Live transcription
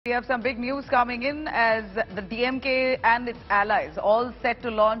We have some big news coming in as the DMK and its allies all set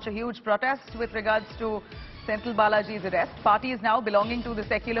to launch a huge protest with regards to Senthil Balaji's arrest. Parties now belonging to the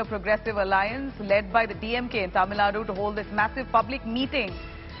Secular Progressive Alliance led by the DMK in Tamil Nadu to hold this massive public meeting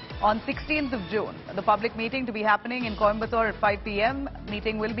on 16th of June. The public meeting to be happening in Coimbatore at 5 p.m.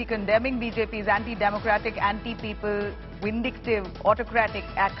 Meeting will be condemning BJP's anti-democratic, anti-people, vindictive, autocratic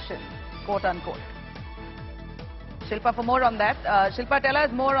actions, quote unquote. Shilpa, for more on that. Shilpa, tell us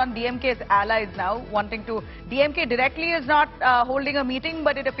more on DMK's allies now wanting to... DMK directly is not holding a meeting,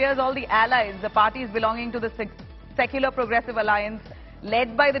 but it appears all the allies, the parties belonging to the Secular Progressive Alliance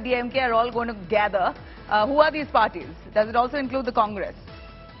led by the DMK are all going to gather. Who are these parties? Does it also include the Congress?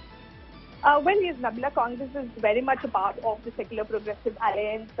 Well, yes, Nabila, Congress is very much a part of the Secular Progressive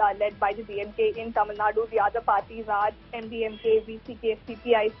Alliance led by the DMK in Tamil Nadu. The other parties are MDMK, VCK,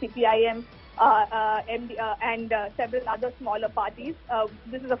 CPI, CPIM, and several other smaller parties.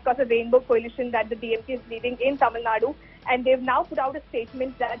 This is, of course, a rainbow coalition that the DMK is leading in Tamil Nadu. And they've now put out a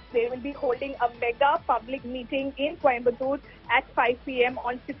statement that they will be holding a mega public meeting in Coimbatore at 5 p.m.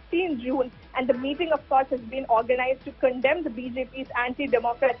 on 16 June. And the meeting, of course, has been organized to condemn the BJP's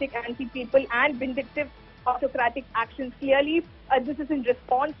anti-democratic, anti-people and vindictive autocratic actions. Clearly, this is in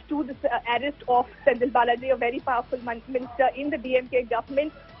response to the arrest of Senthil Balaji, a very powerful minister in the DMK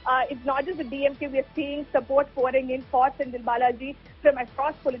government. It's not just the DMK, we are seeing support pouring in for Senthil Balaji from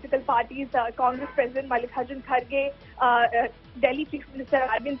across political parties. Congress President Mallikarjun Kharge, Delhi Chief Minister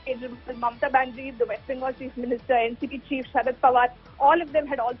Arvind Kejriwal, Mamata Banerjee, the West Bengal Chief Minister, NCP Chief Sharad Pawar, all of them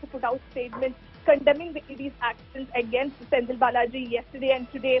had also put out statements condemning the ED's actions against Senthil Balaji yesterday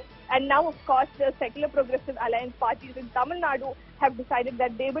and today. And now, of course, the Secular Progressive Alliance parties in Tamil Nadu have decided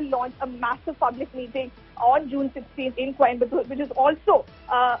that they will launch a massive public meeting on June 16th in Coimbatore, which is also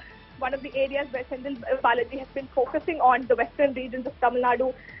one of the areas where Senthil Balaji has been focusing on, the western regions of Tamil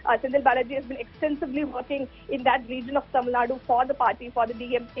Nadu. Senthil Balaji has been extensively working in that region of Tamil Nadu for the party, for the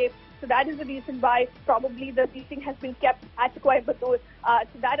DMK. So that is the reason why probably the meeting has been kept at Coimbatore.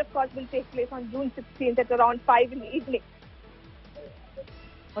 So that, of course, will take place on June 16th at around 5 in the evening.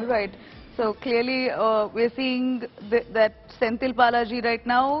 All right. So clearly, we're seeing that Senthil Balaji right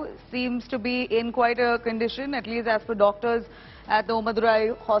now seems to be in quite a condition, at least as per doctors at the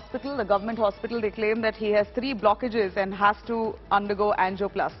Madurai hospital, the government hospital. They claim that he has 3 blockages and has to undergo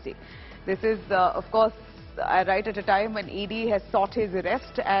angioplasty. This is, of course, right at a time when ED has sought his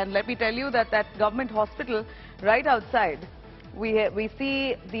arrest. And let me tell you that that government hospital, right outside, we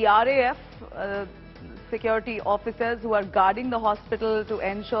see the RAF security officers who are guarding the hospital to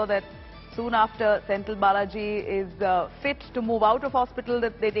ensure that soon after Senthil Balaji is fit to move out of hospital,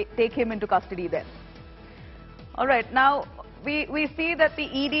 that they take him into custody then. All right, now we see that the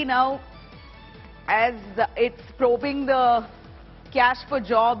ED now, as it's probing the cash for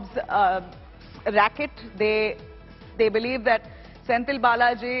jobs racket, they believe that Senthil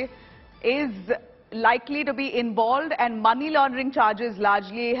Balaji is likely to be involved, and money laundering charges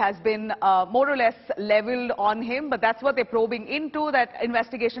largely has been more or less leveled on him. But that's what they're probing into. That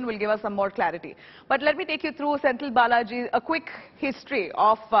investigation will give us some more clarity. But let me take you through Senthil Balaji, a quick history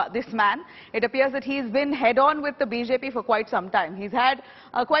of this man. It appears that he's been head-on with the BJP for quite some time. He's had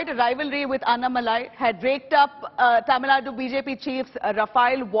quite a rivalry with Annamalai, had raked up Tamil Nadu BJP chief's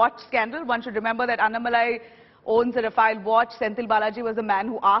Rafale watch scandal. One should remember that Annamalai owns a Rafale watch. Senthil Balaji was the man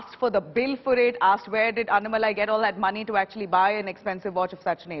who asked for the bill for it, asked where did Annamalai get all that money to actually buy an expensive watch of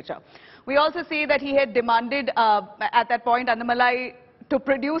such nature. We also see that he had demanded at that point Annamalai to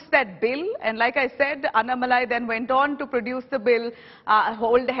produce that bill, and like I said, Annamalai then went on to produce the bill,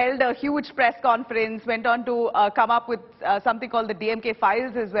 held a huge press conference, went on to come up with something called the DMK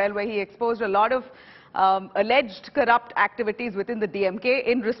files as well, where he exposed a lot of alleged corrupt activities within the DMK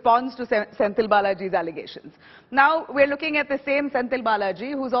in response to Senthil Balaji's allegations. Now, we're looking at the same Senthil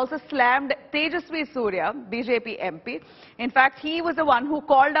Balaji, who's also slammed Tejasvi Surya, BJP MP. In fact, he was the one who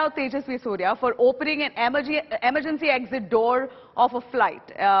called out Tejasvi Surya for opening an emergency exit door of a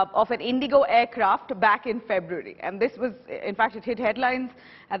flight, of an Indigo aircraft back in February. And this was, in fact, it hit headlines.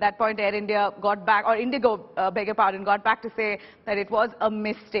 At that point, Air India got back, or Indigo, beg your pardon, got back to say that it was a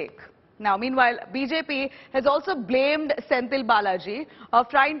mistake. Now, meanwhile, BJP has also blamed Senthil Balaji of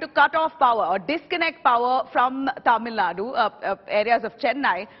trying to cut off power or disconnect power from Tamil Nadu, areas of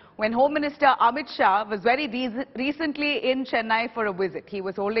Chennai, when Home Minister Amit Shah was very recently in Chennai for a visit. He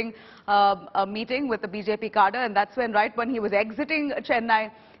was holding a meeting with the BJP cadre, and that's when, when he was exiting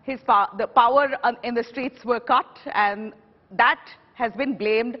Chennai, the power in the streets were cut, and that has been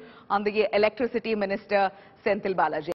blamed on the Electricity Minister, Senthil Balaji.